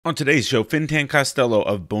On today's show, Fintan Costello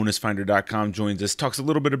of BonusFinder.com joins us, talks a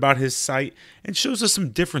little bit about his site, and shows us some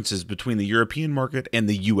differences between the European market and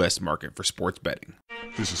the U.S. market for sports betting.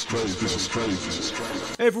 This is crazy. This is crazy. This is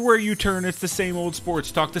crazy. Everywhere you turn, it's the same old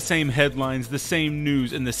sports talk, the same headlines, the same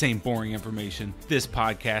news, and the same boring information. This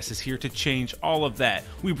podcast is here to change all of that.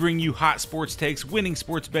 We bring you hot sports takes, winning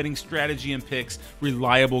sports betting strategy and picks,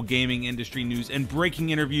 reliable gaming industry news, and breaking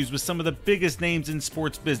interviews with some of the biggest names in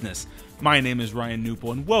sports business. My name is Ryan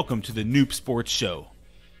Newpel, and welcome to the Noob Sports Show.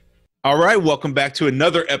 All right, welcome back to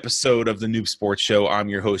another episode of the Noob Sports Show. I'm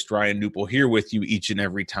your host, Ryan Newpel, here with you each and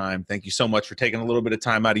every time. Thank you so much for taking a little bit of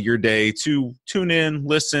time out of your day to tune in,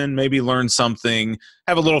 listen, maybe learn something,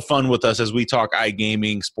 have a little fun with us as we talk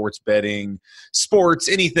iGaming, sports betting, sports,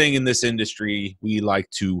 anything in this industry we like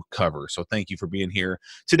to cover. So thank you for being here.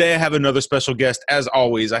 Today I have another special guest. As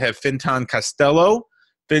always, I have Fintan Costello.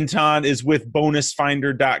 Fintan is with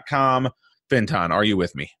BonusFinder.com. Fintan, are you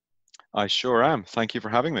with me? I sure am. Thank you for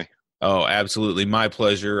having me. Oh, absolutely. My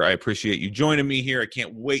pleasure. I appreciate you joining me here. I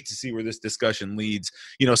can't wait to see where this discussion leads.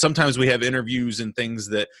 You know, sometimes we have interviews and things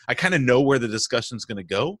that I kind of know where the discussion's going to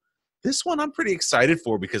go. This one I'm pretty excited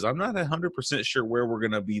for because I'm not 100% sure where we're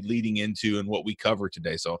going to be leading into and what we cover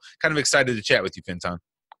today. So kind of excited to chat with you, Fintan.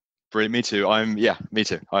 Brilliant. Me too. Me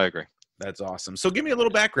too. I agree. That's awesome. So give me a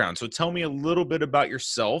little background. So tell me a little bit about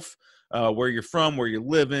yourself, where you're from, where you're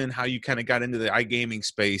living, how you kind of got into the iGaming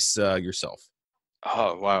space yourself.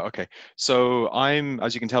 Oh, wow. Okay. So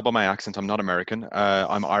as you can tell by my accent, I'm not American.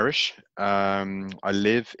 I'm Irish. I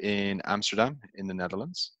live in Amsterdam in the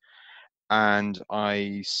Netherlands. And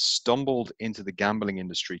I stumbled into the gambling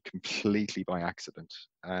industry completely by accident.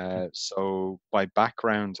 So by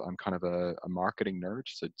background, I'm kind of a marketing nerd.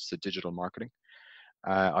 So it's a digital marketing.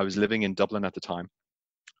 I was living in Dublin at the time,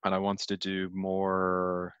 and I wanted to do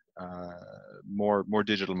more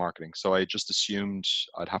digital marketing. So I just assumed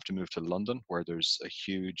I'd have to move to London, where there's a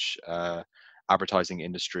huge advertising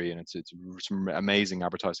industry, and it's some amazing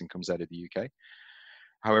advertising comes out of the UK.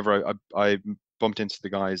 However, I bumped into the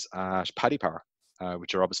guys at Paddy Power,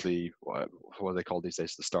 which are obviously what are they called these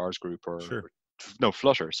days? The Stars Group, Sure. no,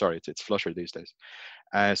 Flutter. Sorry, it's Flutter these days.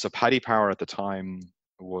 So Paddy Power at the time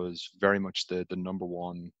was very much the number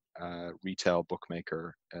one retail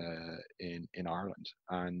bookmaker in Ireland,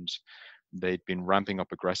 and they'd been ramping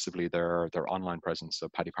up aggressively their online presence, so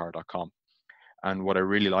paddypower.com. And what I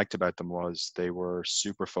really liked about them was they were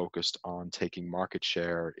super focused on taking market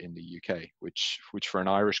share in the UK, which for an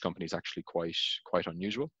Irish company is actually quite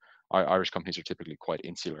unusual. Irish companies are typically quite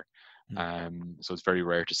insular, so it's very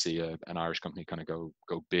rare to see an Irish company kind of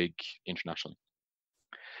go big internationally.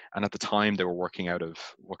 And at the time, they were working out of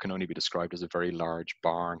what can only be described as a very large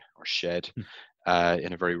barn or shed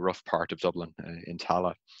in a very rough part of Dublin, in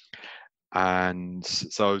Tala. And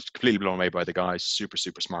so I was completely blown away by the guys, super,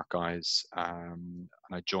 super smart guys. And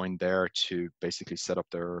I joined there to basically set up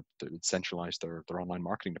centralize their online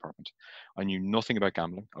marketing department. I knew nothing about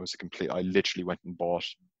gambling. I literally went and bought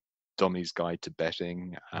Dummy's Guide to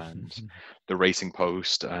Betting and the Racing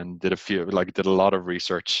Post, and did a lot of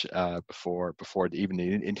research before even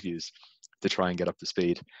the interviews to try and get up to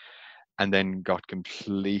speed, and then got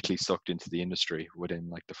completely sucked into the industry within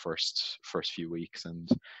like the first few weeks. And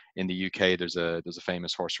in the UK, there's a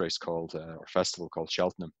famous horse race called or festival called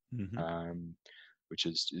Cheltenham, which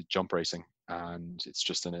is jump racing, and it's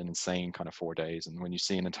just an insane kind of 4 days. And when you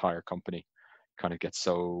see an entire company kind of get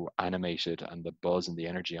so animated, and the buzz and the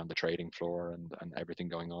energy on the trading floor and everything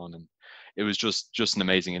going on, and it was just an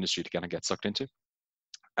amazing industry to kind of get sucked into.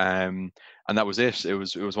 And that was it. It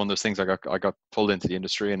was one of those things. I got pulled into the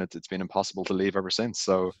industry, and it's been impossible to leave ever since.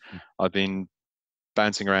 So I've been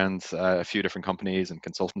bouncing around a few different companies and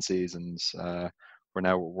consultancies, and we're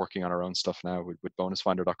now working on our own stuff now with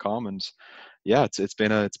bonusfinder.com. And yeah, it's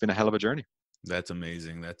been a hell of a journey. That's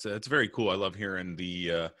amazing. That's very cool. I love hearing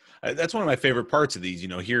that's one of my favorite parts of these, you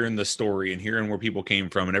know, hearing the story and hearing where people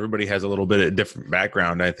came from, and everybody has a little bit of different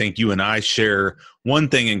background. I think you and I share one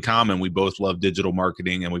thing in common. We both love digital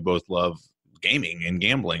marketing, and we both love gaming and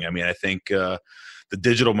gambling. I mean, I think the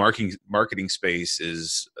digital marketing space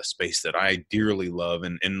is a space that I dearly love.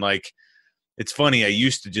 And like, it's funny. It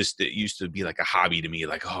used to be like a hobby to me,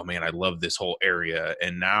 like, oh man, I love this whole area.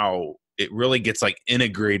 And now it really gets like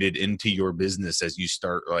integrated into your business as you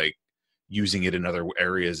start like using it in other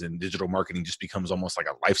areas, and digital marketing just becomes almost like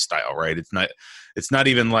a lifestyle, right? It's not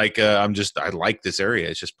even like I like this area.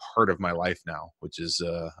 It's just part of my life now, which is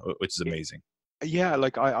amazing. Yeah,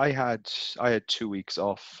 like I had 2 weeks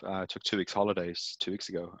off. Took 2 weeks holidays 2 weeks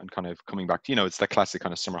ago, and kind of coming back. You know, it's that classic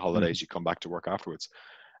kind of summer holidays. You come back to work afterwards,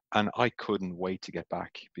 and I couldn't wait to get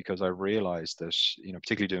back, because I realized that, you know,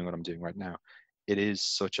 particularly doing what I'm doing right now, it is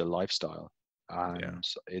such a lifestyle, Yeah. and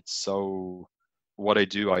it's so what I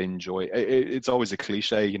do, I enjoy. It's always a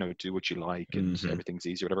cliche, do what you like and Hmm. everything's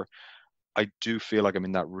easy, whatever. I do feel like I'm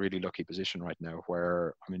in that really lucky position right now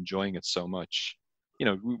where I'm enjoying it so much. We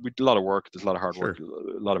do a lot of work, there's a lot of hard work,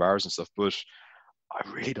 Sure. a lot of hours and stuff, but I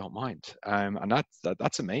really don't mind, and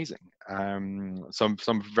that's amazing. So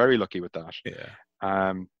I'm very lucky with that. Yeah.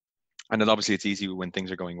 Um, and then obviously it's easy when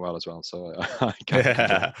things are going well as well, so I can't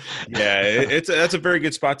complain. Yeah, that's a very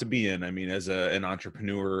good spot to be in. I mean, as an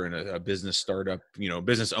entrepreneur and a business startup,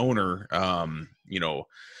 business owner,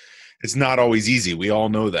 it's not always easy. We all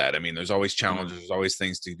know that. I mean, there's always challenges, Mm, there's always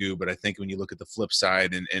things to do. But I think when you look at the flip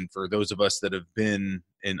side, and for those of us that have been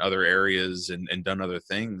in other areas and done other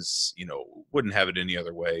things, wouldn't have it any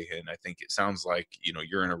other way. And I think it sounds like,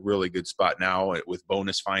 you're in a really good spot now with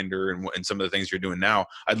Bonus Finder and some of the things you're doing now.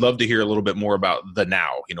 I'd love to hear a little bit more about the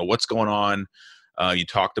now, what's going on. You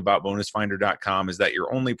talked about bonusfinder.com. Is that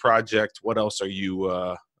your only project? What else are you,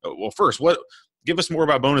 well, first, give us more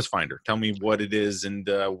about Bonus Finder. Tell me what it is and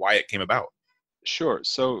why it came about. sure.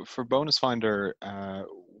 So for Bonus Finder,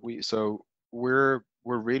 we're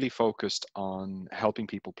really focused on helping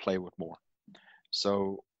people play with more.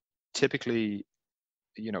 So typically,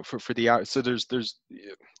 for the out, so there's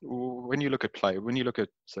when you look at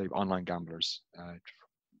say online gamblers,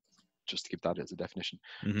 just to give that as a definition,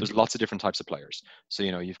 Hmm. there's lots of different types of players. So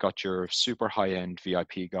you've got your super high end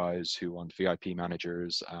VIP guys who want VIP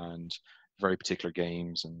managers and very particular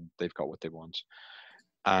games, and they've got what they want.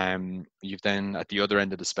 You've then at the other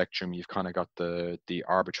end of the spectrum, you've kind of got the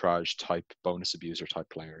arbitrage type bonus abuser type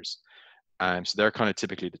players. So they're kind of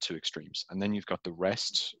typically the two extremes. And then you've got the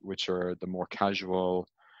rest, which are the more casual.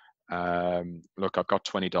 Look, I've got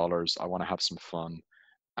 $20. I want to have some fun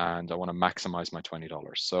and I want to maximize my $20.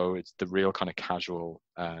 So it's the real kind of casual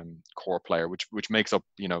core player, which makes up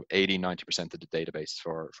 80-90% of the database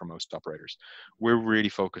for most operators. We're really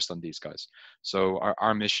focused on these guys. So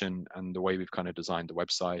our mission and the way we've kind of designed the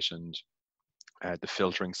website and the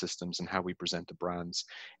filtering systems and how we present the brands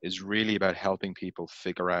is really about helping people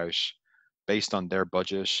figure out based on their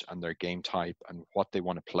budget and their game type and what they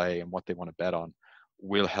want to play and what they want to bet on,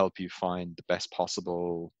 will help you find the best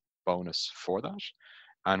possible bonus for that.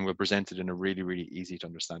 And we'll present it in a really, really easy to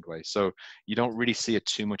understand way. So you don't really see it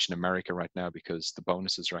too much in America right now because the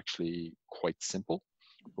bonuses are actually quite simple.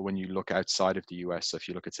 But when you look outside of the US, so if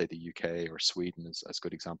you look at, say, the UK or Sweden as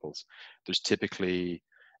good examples, there's typically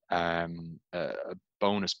a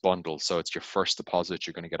bonus bundle. So it's your first deposit,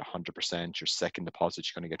 you're going to get 100%. Your second deposit,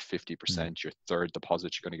 you're going to get 50%. Your third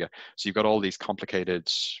deposit, you're going to get. So you've got all these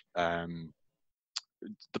complicated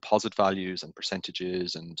deposit values and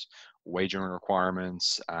percentages and wagering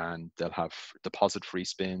requirements, and they'll have deposit free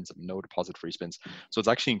spins and no deposit free spins. So it's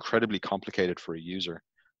actually incredibly complicated for a user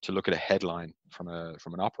to look at a headline from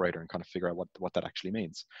an operator and kind of figure out what that actually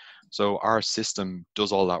means. So our system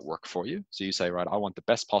does all that work for you. So you say, right, I want the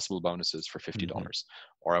best possible bonuses for $50,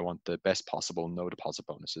 or I want the best possible no deposit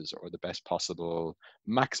bonuses, or the best possible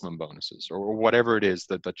maximum bonuses, or whatever it is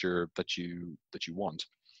that you want.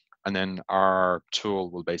 And then our tool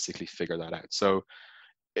will basically figure that out. So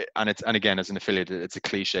and again, as an affiliate, it's a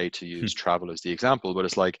cliche to use travel as the example, but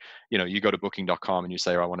it's like, you go to booking.com and you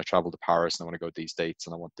say, oh, I want to travel to Paris and I want to go to these dates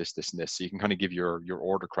and I want this, this, and this. So you can kind of give your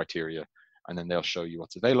order criteria and then they'll show you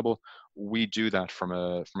what's available. We do that from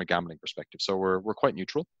a gambling perspective. So we're quite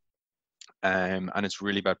neutral. And it's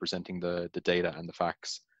really about presenting the data and the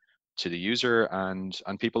facts to the user, and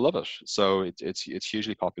people love it. So it's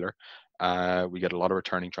hugely popular. We get a lot of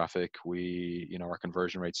returning traffic. Our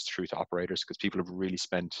conversion rates through to operators, because people have really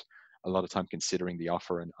spent a lot of time considering the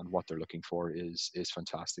offer and what they're looking for is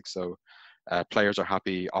fantastic. So players are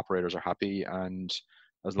happy, operators are happy, and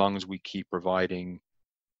as long as we keep providing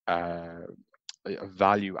uh, a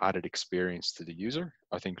value added experience to the user,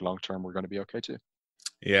 I think long term we're going to be okay too.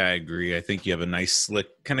 Yeah, I agree. I think you have a nice, slick,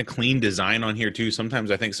 kind of clean design on here too.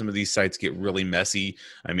 Sometimes I think some of these sites get really messy.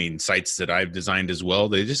 I mean, sites that I've designed as well,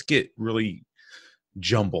 they just get really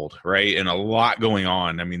jumbled, right? And a lot going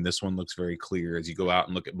on. I mean, this one looks very clear as you go out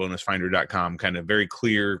and look at bonusfinder.com, kind of very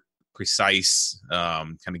clear, precise,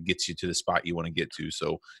 kind of gets you to the spot you want to get to.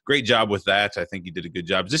 So great job with that. I think you did a good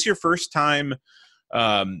job. Is this your first time,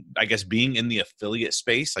 I guess, being in the affiliate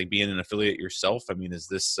space, like being an affiliate yourself? I mean, is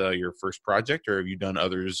this your first project, or have you done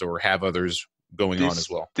others or have others going on as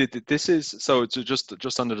well? This is so it's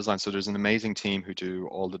just on the design. So there's an amazing team who do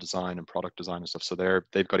all the design and product design and stuff. So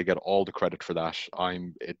they've got to get all the credit for that.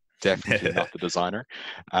 I'm definitely not the designer.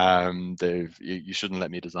 You shouldn't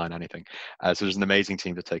let me design anything. So there's an amazing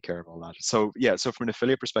team to take care of all that. So yeah, so from an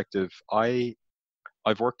affiliate perspective,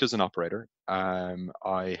 I've worked as an operator.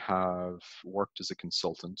 I have worked as a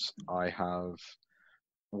consultant. I have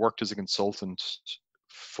worked as a consultant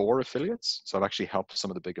for affiliates. So I've actually helped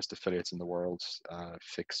some of the biggest affiliates in the world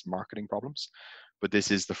fix marketing problems. But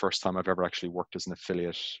this is the first time I've ever actually worked as an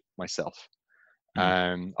affiliate myself.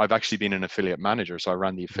 Mm. I've actually been an affiliate manager, so I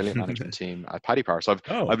ran the affiliate management team at Paddy Power. So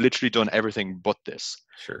Oh, I've literally done everything but this.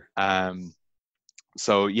 sure.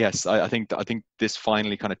 So yes, I think this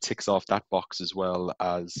finally kind of ticks off that box as well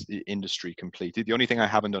as industry complete. The only thing I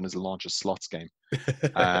haven't done is launch a slots game.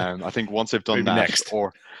 I think once I've done Maybe that, next.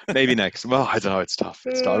 or maybe next. Well, I don't know. It's tough.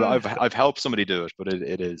 It's tough. Uh, I've helped somebody do it, but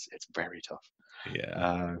it's very tough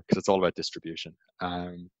yeah. because it's all about distribution.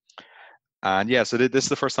 And yeah, so this is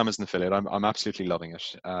the first time as an affiliate. I'm absolutely loving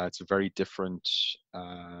it. It's a very different.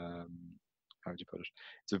 How would you put it?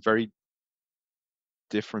 It's a very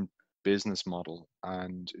different business model,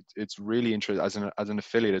 and it's really interesting as an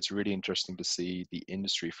affiliate. It's really interesting to see the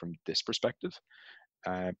industry from this perspective,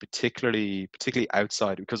 particularly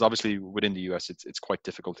outside, because obviously within the US it's quite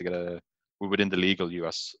difficult to get within the legal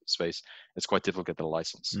US space, it's quite difficult to get the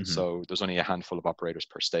license. Mm-hmm. So there's only a handful of operators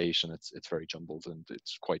per state, and it's very jumbled and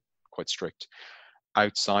it's quite strict.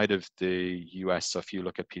 Outside of the US, so if you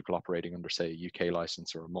look at people operating under, say, a UK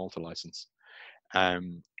license or a Malta license,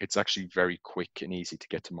 it's actually very quick and easy to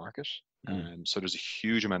get to market. Mm. So there's a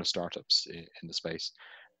huge amount of startups in the space,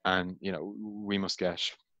 and we must get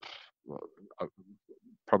uh,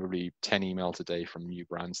 probably 10 emails a day from new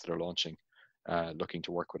brands that are launching, looking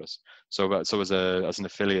to work with us. So as an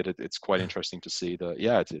affiliate, it's quite interesting to see that.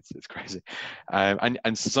 Yeah, it's crazy,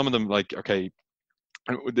 and some of them, like, okay.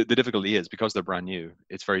 The difficulty is because they're brand new,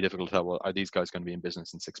 it's very difficult to tell, well, are these guys going to be in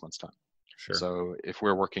business in 6 months' time? Sure. So if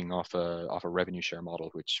we're working off a revenue share model,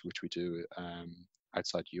 which we do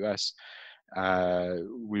outside US,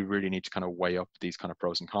 we really need to kind of weigh up these kind of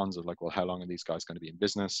pros and cons of, like, well, how long are these guys going to be in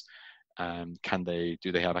business? Do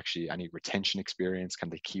they have actually any retention experience? Can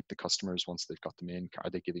they keep the customers once they've got them in? Are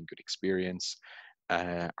they giving good experience?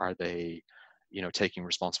 Are they taking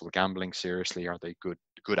responsible gambling seriously? Are they good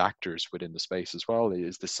actors within the space as well?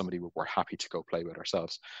 Is this somebody we're happy to go play with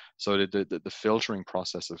ourselves? So the filtering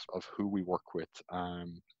process of who we work with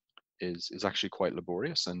is actually quite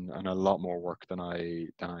laborious and a lot more work than I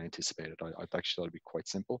anticipated. I actually thought it'd be quite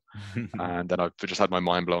simple, and then I've just had my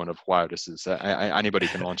mind blown of, wow, this is anybody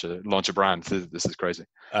can launch a brand. This is crazy.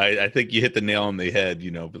 I think you hit the nail on the head.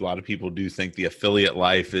 A lot of people do think the affiliate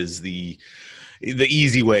life is the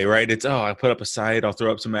easy way, right? It's, oh, I put up a site, I'll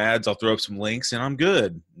throw up some ads, I'll throw up some links, and I'm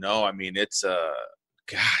good. No, I mean, it's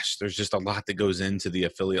gosh, there's just a lot that goes into the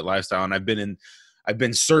affiliate lifestyle. And I've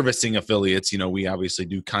been servicing affiliates. We obviously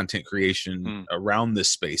do content creation around this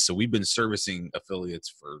space. So we've been servicing affiliates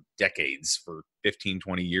for decades, for 15,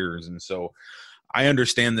 20 years. And so I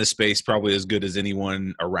understand this space probably as good as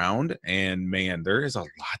anyone around. And man, there is a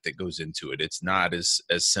lot that goes into it. It's not as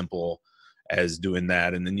simple as doing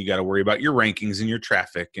that. And then you got to worry about your rankings and your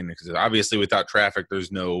traffic. And because obviously without traffic,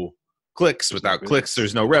 there's no clicks. Without clicks,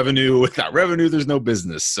 there's no revenue. Without revenue, there's no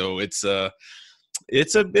business. So it's a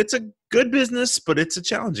good business, but it's a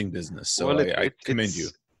challenging business. So Well, I commend you.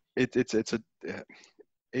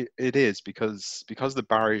 It is because the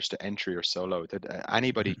barriers to entry are so low that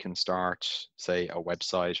anybody can start, say, a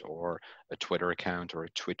website or a Twitter account or a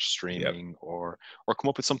Twitch streaming, or come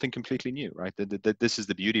up with something completely new, right? This is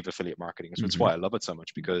the beauty of affiliate marketing. It's why I love it so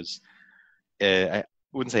much, because I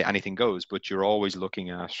wouldn't say anything goes, but you're always looking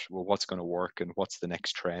at, well, what's going to work and what's the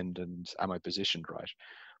next trend and am I positioned right?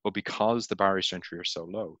 But because the barriers to entry are so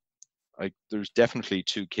low, like, there's definitely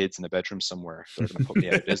two kids in a bedroom somewhere that are going to put me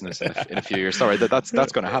out of business in a few years. Sorry, that's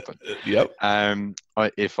going to happen. Yep.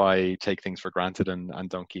 If I take things for granted and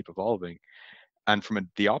don't keep evolving. And from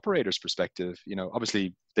the operator's perspective,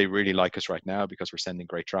 obviously they really like us right now because we're sending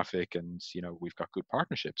great traffic and we've got good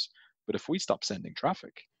partnerships. But if we stop sending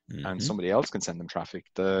traffic and somebody else can send them traffic,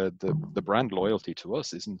 the brand loyalty to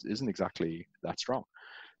us isn't exactly that strong.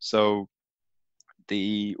 So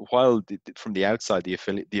from the outside, the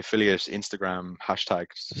affiliate Instagram hashtag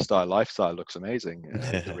style lifestyle looks amazing.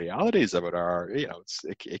 The realities of it are,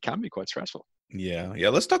 it can be quite stressful. Yeah.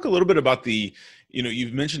 Let's talk a little bit about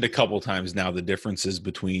you've mentioned a couple times now the differences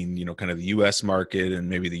between, kind of the US market and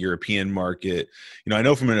maybe the European market. I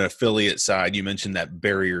know from an affiliate side, you mentioned that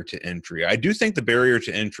barrier to entry. I do think the barrier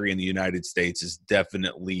to entry in the United States is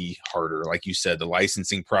definitely harder. Like you said, the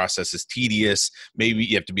licensing process is tedious. Maybe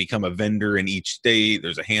you have to become a vendor in each state.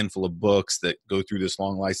 There's a handful of books that go through this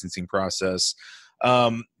long licensing process.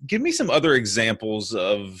 Give me some other examples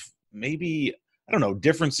of maybe, I don't know,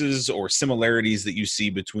 differences or similarities that you see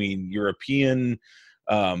between European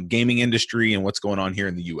gaming industry and what's going on here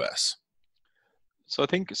in the U.S. So I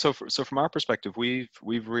think so. So from our perspective, we've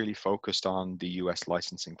really focused on the US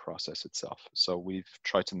licensing process itself. So we've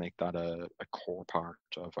tried to make that a core part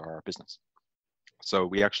of our business. So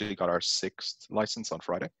we actually got our sixth license on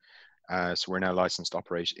Friday. So we're now licensed to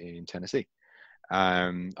operate in Tennessee.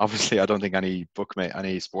 Obviously, I don't think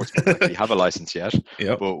any sports books actually have a license yet,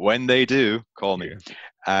 Yep. but when they do, call me,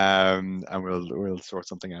 Yeah. and we'll sort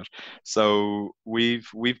something out. So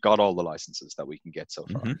we've got all the licenses that we can get so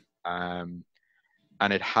far, Hmm.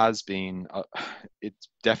 and it has been it's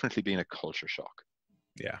definitely been a culture shock.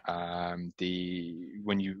 Yeah. The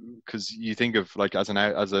when you because you think of like as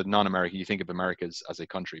a non-American, you think of America as a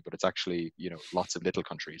country, but it's actually lots of little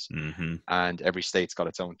countries, Hmm. and every state's got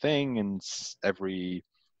its own thing, and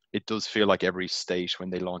it does feel like every state when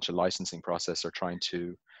they launch a licensing process are trying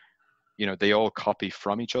to they all copy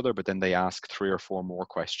from each other, but then they ask three or four more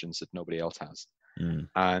questions that nobody else has. Mm.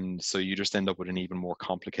 And so you just end up with an even more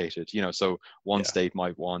complicated so one Yeah. state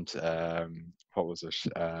might want what was it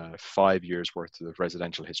 5 years worth of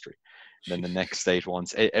residential history, then the next state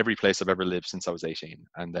wants every place I've ever lived since I was 18,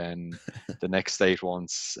 and then the next state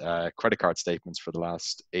wants credit card statements for the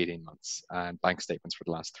last 18 months and bank statements for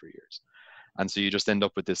the last 3 years. And so you just end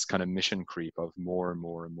up with this kind of mission creep of more and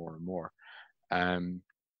more and more and more. um,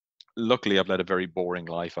 Luckily I've led a very boring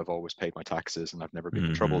life. I've always paid my taxes and I've never been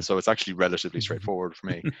in trouble, Hmm. so it's actually relatively straightforward for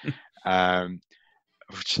me. um,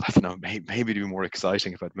 which I don't know, maybe do more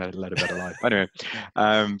exciting if I'd led a better life. Anyway,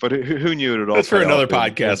 but who knew it would all That's for pay off another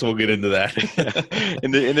podcast. We'll get into that.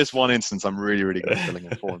 in this one instance. I'm really, really good at filling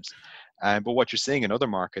in forms. But what you're seeing in other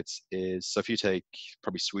markets is, so if you take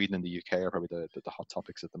probably Sweden and the UK are probably the hot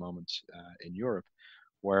topics at the moment in Europe,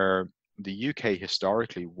 where the UK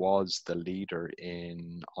historically was the leader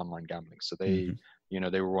in online gambling. So Hmm.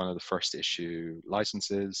 they were one of the first to issue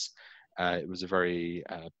licenses. It was a very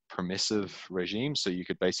permissive regime, so you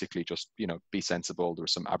could basically just be sensible. There were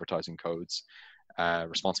some advertising codes,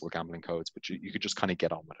 responsible gambling codes, but you could just kind of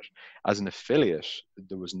get on with it. As an affiliate,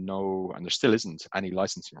 there was no, and there still isn't any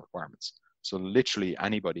licensing requirements. So literally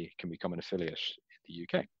anybody can become an affiliate in the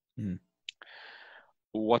UK. Mm.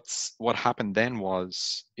 What happened then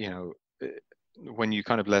was, when you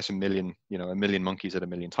kind of let a million monkeys at a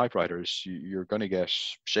million typewriters, you're going to get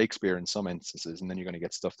Shakespeare in some instances, and then you're going to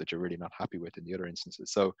get stuff that you're really not happy with in the other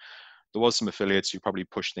instances. So there was some affiliates who probably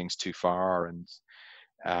pushed things too far and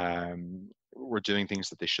were doing things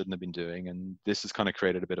that they shouldn't have been doing, and this has kind of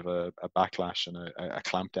created a bit of a backlash and a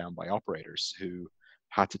clampdown by operators who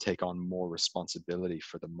had to take on more responsibility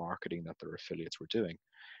for the marketing that their affiliates were doing.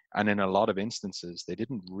 And in a lot of instances, they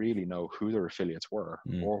didn't really know who their affiliates were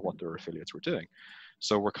Mm. or what their affiliates were doing.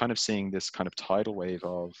 So we're kind of seeing this kind of tidal wave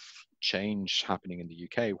of change happening in the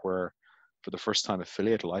UK, where for the first time,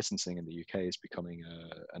 affiliate licensing in the UK is becoming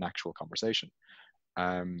an actual conversation.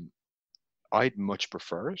 Um, I'd much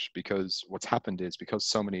prefer it, because what's happened is, because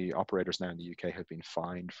so many operators now in the UK have been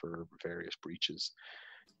fined for various breaches,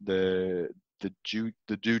 the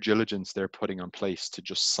due diligence they're putting on place to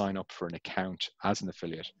just sign up for an account as an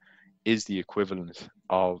affiliate is the equivalent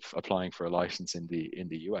of applying for a license in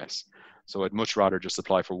the US. So I'd much rather just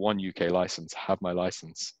apply for one UK license, have my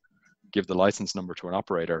license, give the license number to an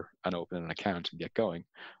operator, and open an account and get going,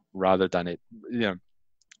 rather than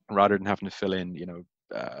rather than having to fill in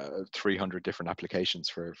 300 different applications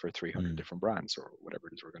for 300 Mm. different brands or whatever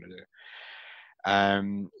it is we're going to do.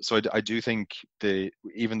 So I do think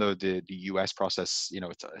even though the US process,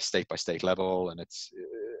 it's a state by state level, and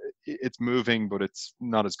it's moving, but it's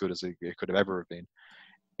not as good as it could have ever been.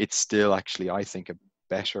 It's still actually, I think, a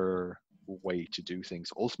better way to do things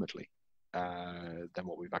ultimately than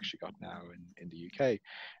what we've actually got now in the UK.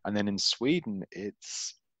 And then in Sweden,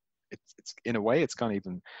 it's in a way it's gone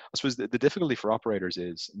even. I suppose the difficulty for operators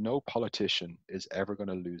is no politician is ever going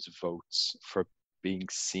to lose votes for being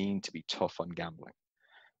seen to be tough on gambling.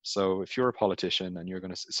 So if you're a politician and you're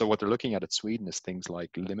going to, so what they're looking at Sweden is things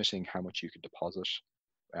like limiting how much you can deposit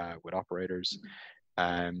with operators,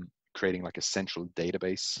 creating like a central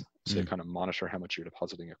database to Mm. kind of monitor how much you're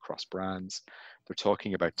depositing across brands. They're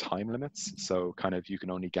talking about time limits, so kind of you can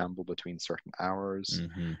only gamble between certain hours,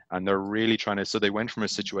 Hmm. and they're really trying to. So they went from a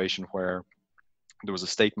situation where there was a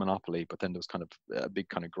state monopoly, but then there was kind of a big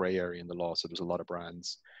kind of gray area in the law. So there's a lot of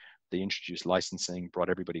brands. They introduced licensing, brought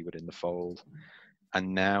everybody within the fold,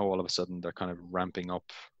 and now all of a sudden they're kind of ramping up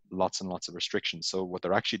lots and lots of restrictions. So what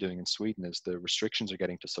they're actually doing in Sweden is the restrictions are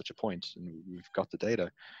getting to such a point, and we've got the data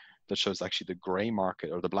that shows actually the gray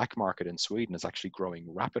market or the black market in Sweden is actually growing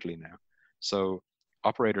rapidly now. So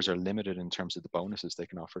operators are limited in terms of the bonuses they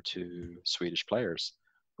can offer to Swedish players.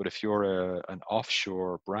 But if you're an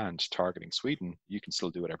offshore brand targeting Sweden, you can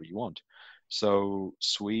still do whatever you want. So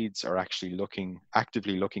Swedes are actually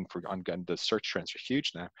actively looking for, and the search trends are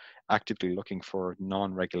huge now, actively looking for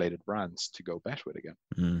non-regulated brands to go bet with again,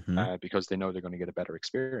 Mm-hmm. because they know they're going to get a better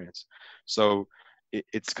experience. So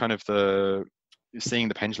it's kind of seeing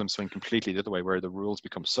the pendulum swing completely the other way, where the rules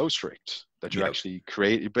become so strict that you're Yep.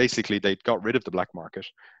 actually basically they got rid of the black market,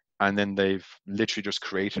 and then they've literally just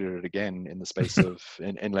created it again in the space of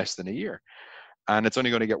in less than a year, and it's only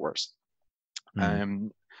going to get worse. Mm.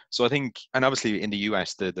 Um, so I think, and obviously in the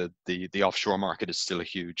US, the offshore market is still a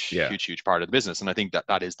Yeah. huge part of the business, and I think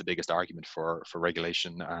that is the biggest argument for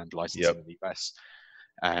regulation and licensing Yep. in the US,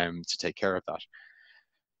 to take care of that.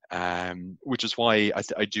 Which is why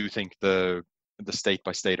I do think the state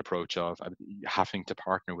by state approach of having to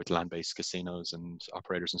partner with land based casinos and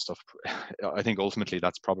operators and stuff, I think ultimately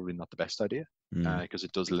that's probably not the best idea, Mm. because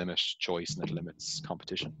it does limit choice and it limits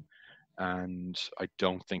competition, and I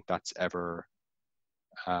don't think that ever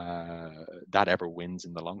wins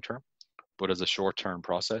in the long term. But as a short term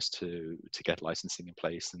process to get licensing in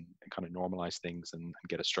place and kind of normalize things and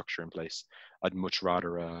get a structure in place, I'd much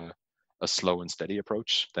rather a slow and steady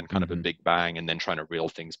approach than kind of a Mm-hmm. big bang and then trying to reel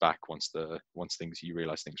things back once you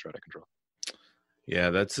realize things are out of control.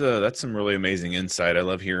 Yeah, that's some really amazing insight. I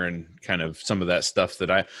love hearing kind of some of that stuff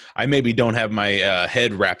that I maybe don't have my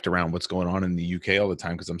head wrapped around what's going on in the UK all the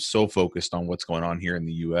time, because I'm so focused on what's going on here in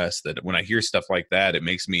the US that when I hear stuff like that, it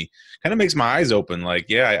makes me kind of makes my eyes open. Like,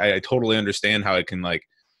 yeah, I totally understand how it can like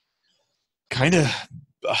kind of,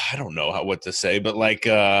 I don't know what to say, but like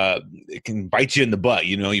it can bite you in the butt.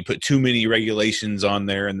 You know, you put too many regulations on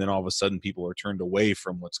there, and then all of a sudden people are turned away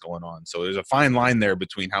from what's going on. So there's a fine line there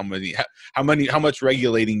between how much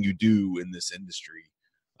regulating you do in this industry.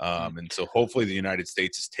 Mm. And so hopefully the United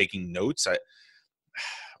States is taking notes,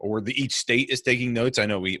 or each state is taking notes. I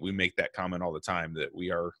know we make that comment all the time that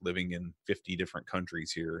we are living in 50 different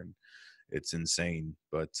countries here, and it's insane.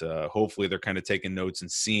 But hopefully they're kind of taking notes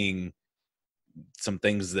and seeing some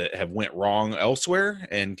things that have went wrong elsewhere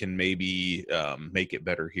and can maybe make it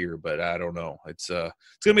better here. But I don't know. It's gonna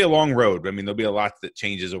be a long road. I mean, there'll be a lot that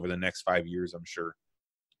changes over the next 5 years, I'm sure.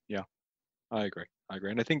 Yeah, I agree.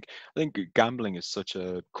 And I think gambling is such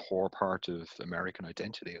a core part of American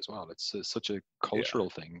identity as well. It's such a Yeah. cultural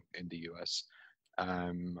thing in the US.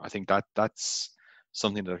 I think that's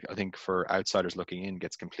something that I think for outsiders looking in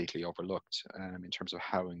gets completely overlooked, in terms of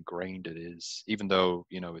how ingrained it is. Even though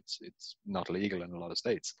it's not legal in a lot of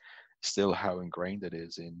states, still how ingrained it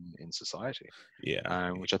is in society,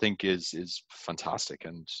 Yeah. which I think is fantastic,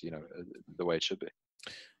 and the way it should be.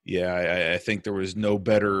 Yeah, I think there was no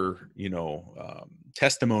better,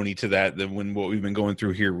 testimony to that than what we've been going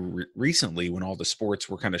through here recently, when all the sports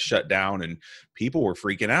were kind of shut down and people were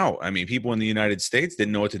freaking out. I mean, people in the United States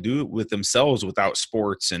didn't know what to do with themselves without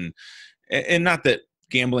sports, and not that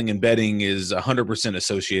gambling and betting is 100%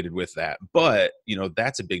 associated with that, but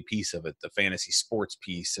that's a big piece of it, the fantasy sports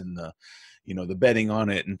piece and the betting on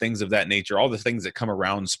it and things of that nature, all the things that come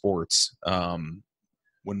around sports.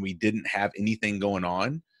 When we didn't have anything going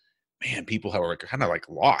on, man, people were kind of like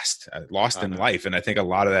lost I in know. life. And I think a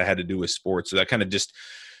lot of that had to do with sports. So that kind of just,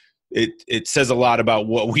 it says a lot about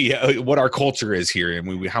what our culture is here,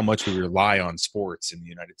 and how much we rely on sports in the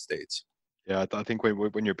United States. Yeah, I think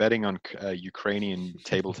when you're betting on Ukrainian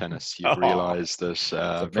table tennis, you Oh, realize that that's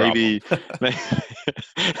a problem. maybe maybe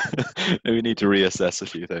we need to reassess a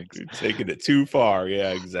few things. You're taking it too far.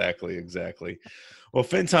 Yeah, exactly. Well,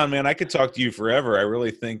 Fintan, man, I could talk to you forever. I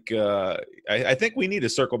really think I think we need to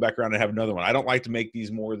circle back around and have another one. I don't like to make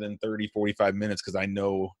these more than 30, 45 minutes because I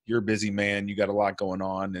know you're a busy man. You got a lot going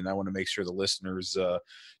on, and I want to make sure the listeners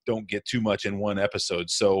don't get too much in one episode.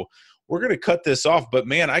 So we're going to cut this off. But,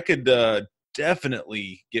 man, I could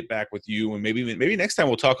definitely get back with you, and maybe next time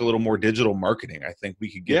we'll talk a little more digital marketing. I think we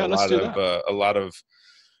could get Yeah, let's do that. a lot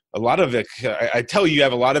of it. I tell you, you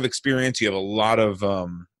have a lot of experience. You have a lot of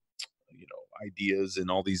ideas in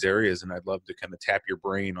all these areas, and I'd love to kind of tap your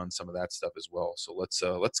brain on some of that stuff as well. So let's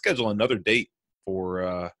schedule another date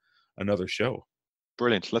for another show.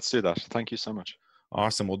 Brilliant. Let's do that. Thank you so much.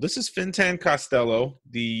 Awesome. Well, this is Fintan Costello,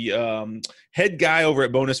 the head guy over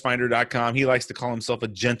at bonusfinder.com. He likes to call himself a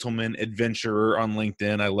gentleman adventurer on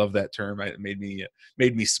LinkedIn. I love that term. It made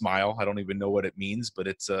me smile. I don't even know what it means, but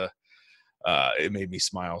it made me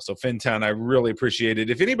smile. So Fintan, I really appreciate it.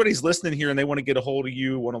 If anybody's listening here and they want to get a hold of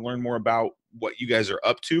you, want to learn more about what you guys are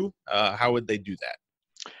up to, how would they do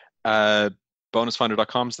that?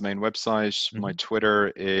 Bonusfinder.com is the main website. Mm-hmm. My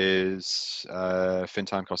Twitter is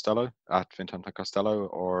Fintan Costello, at Fintan Costello,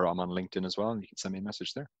 or I'm on LinkedIn as well, and you can send me a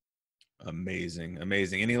message there. Amazing.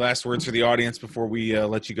 Any last words for the audience before we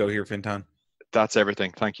let you go here, Fintan? That's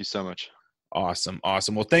everything. Thank you so much. Awesome.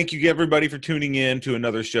 Well, thank you everybody for tuning in to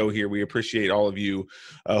another show here. We appreciate all of you.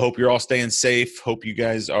 Hope you're all staying safe. Hope you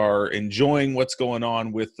guys are enjoying what's going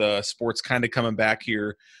on with sports kind of coming back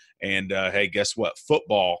here. And hey, guess what?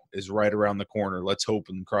 Football is right around the corner. Let's hope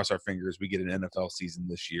and cross our fingers we get an NFL season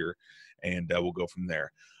this year, and we'll go from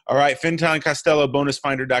there. All right, Fintan, Costello,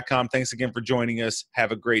 bonusfinder.com. Thanks again for joining us.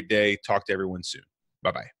 Have a great day. Talk to everyone soon.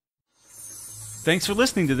 Bye-bye. Thanks for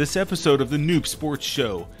listening to this episode of the Noob Sports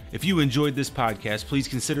Show. If you enjoyed this podcast, please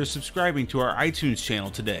consider subscribing to our iTunes channel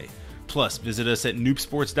today. Plus, visit us at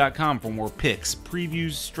noobsports.com for more picks,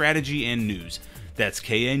 previews, strategy, and news. That's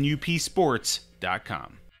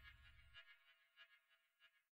knupsports.com.